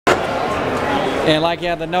And like you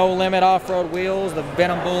have the No Limit off-road wheels, the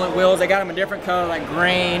Venom Bullet wheels. They got them in different colors like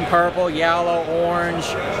green, purple, yellow, orange,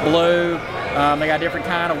 blue. They got different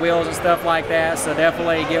kind of wheels and stuff like that. So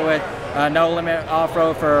definitely get with No Limit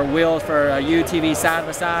off-road for wheels for UTV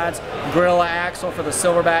side-by-sides. Gorilla axle for the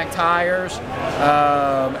silverback tires.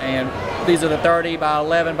 And these are the 30 by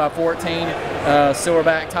 11 by 14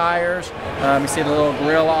 silverback tires. You see the little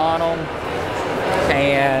gorilla on them.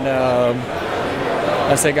 And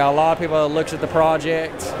I say got a lot of people that looks at the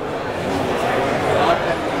project.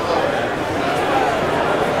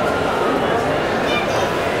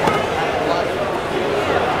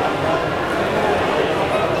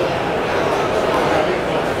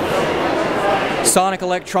 Sonic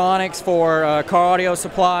Electronics for car audio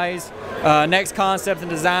supplies. Nexx Concepts and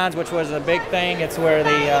Designs, which was a big thing. It's where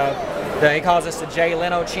he calls this the Jay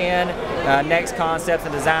Leno chin. Nexx Concepts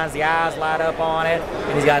and Designs, the eyes light up on it.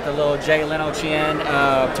 And he's got the little Jay Leno chin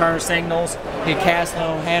turn signals. He casts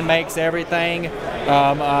them, hand makes everything.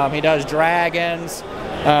 He does dragons.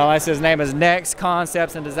 His name is Nexx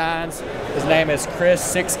Concepts and Designs. His name is Chris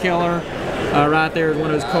Sixkiller. Right there is one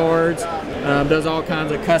of his cards. Does all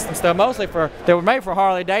kinds of custom stuff, mostly they were made for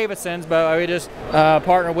Harley Davidsons, but we just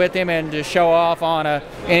partner with him and just show off on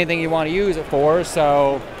anything you want to use it for.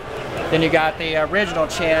 So then you got the original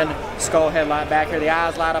chin skull headlight back here. The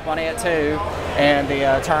eyes light up on it too, and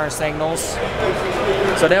the turn signals.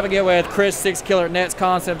 So definitely get with Chris Sixkiller at Nexx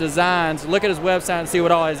Concept Designs. Look at his website and see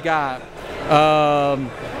what all he's got.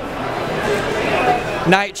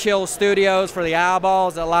 Night Chill Studios for the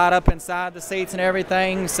eyeballs that light up inside the seats and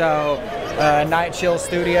everything. So Night Chill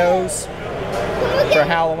Studios for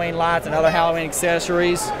Halloween lights and other Halloween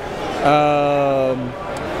accessories.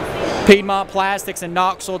 Piedmont Plastics in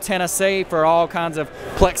Knoxville, Tennessee for all kinds of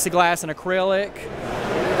plexiglass and acrylic.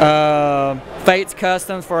 Fates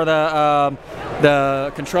Customs for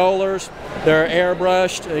the controllers. They're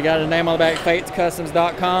airbrushed. They got his name on the back,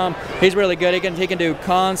 fatescustoms.com. He's really good. He can do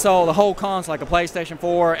console, the whole console, like a PlayStation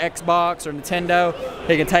 4, Xbox, or Nintendo.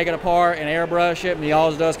 He can take it apart and airbrush it, and he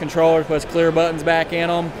always does controllers, puts clear buttons back in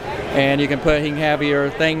them, and he can have your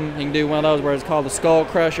thing. You can do one of those where it's called the Skull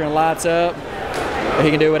Crusher and lights up. He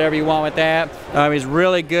can do whatever you want with that. He's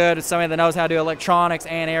really good. It's somebody that knows how to do electronics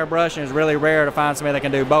and airbrushing. It's really rare to find somebody that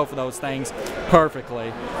can do both of those things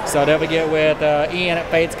perfectly. So definitely get with Ian at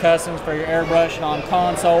Fates Customs for your airbrushing on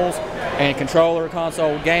consoles and controller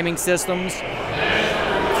console gaming systems.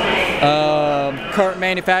 Current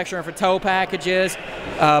manufacturing for tow packages.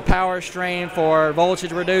 Power Stream for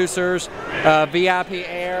voltage reducers. VIP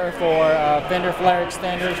Air for fender flare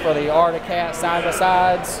extenders for the Articat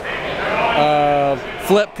side-by-sides.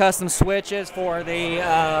 Flip custom switches for the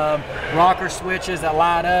rocker switches that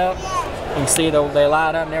light up. You can see they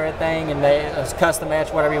light up and everything, and it's custom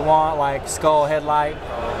etch whatever you want, like skull headlight,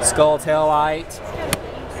 skull tail light.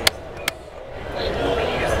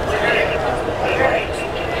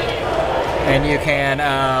 And you can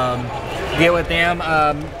get with them.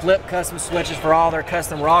 Flip custom switches for all their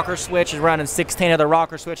custom rocker switches, running 16 of the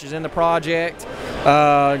rocker switches in the project.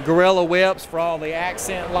 Gorilla whips for all the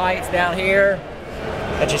accent lights down here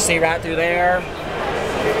that you see right through there.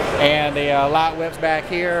 And the light whips back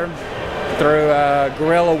here through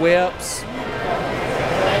Gorilla whips.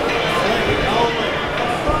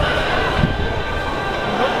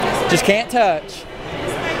 Just can't touch.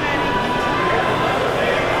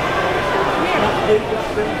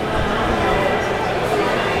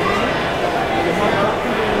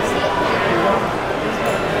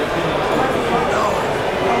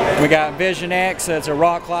 We got Vision X, it's a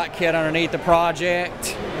rock light kit underneath the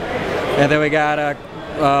project. And then we got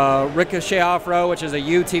Ricochet Off-Road, which is a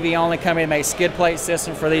UTV only company that makes skid plate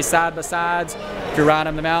system for these side-by-sides. If you're riding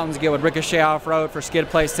in the mountains, get with Ricochet Off-Road for skid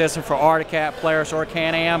plate system for Articat, Polaris, or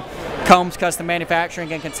Can-Am. Combs Custom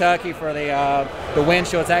Manufacturing in Kentucky for the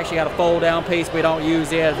windshield. It's actually got a fold-down piece. We don't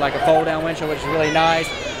use it. It's like a fold-down windshield, which is really nice.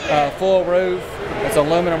 Full roof. It's an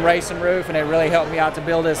aluminum racing roof, and it really helped me out to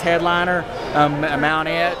build this headliner, mount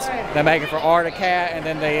it. They make it for Articat, and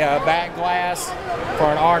then the back glass for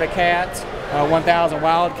an Articat 1000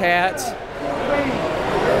 Wildcat.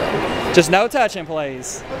 Just no touching,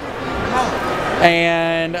 please.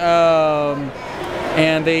 And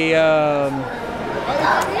the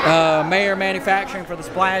Mayer Manufacturing for the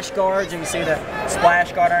splash guards. You can see the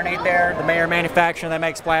splash guard underneath there. The Mayer Manufacturing, they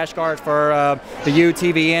make splash guards for the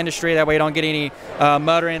UTV industry. That way you don't get any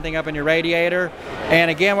mud or anything up in your radiator. And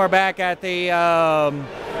again, we're back at the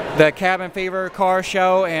Cabin Fever car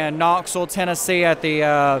show in Knoxville, Tennessee at the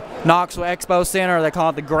Knoxville Expo Center. They call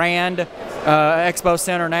it the Grand Expo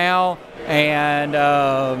Center now. And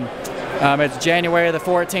It's January the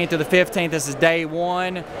 14th to the 15th. This is day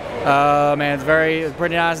one. And it's a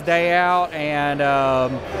pretty nice day out. And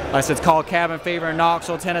like I said, it's called Cabin Fever in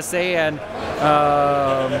Knoxville, Tennessee. And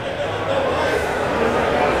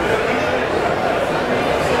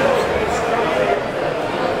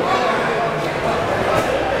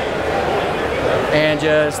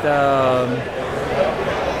just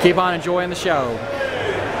keep on enjoying the show.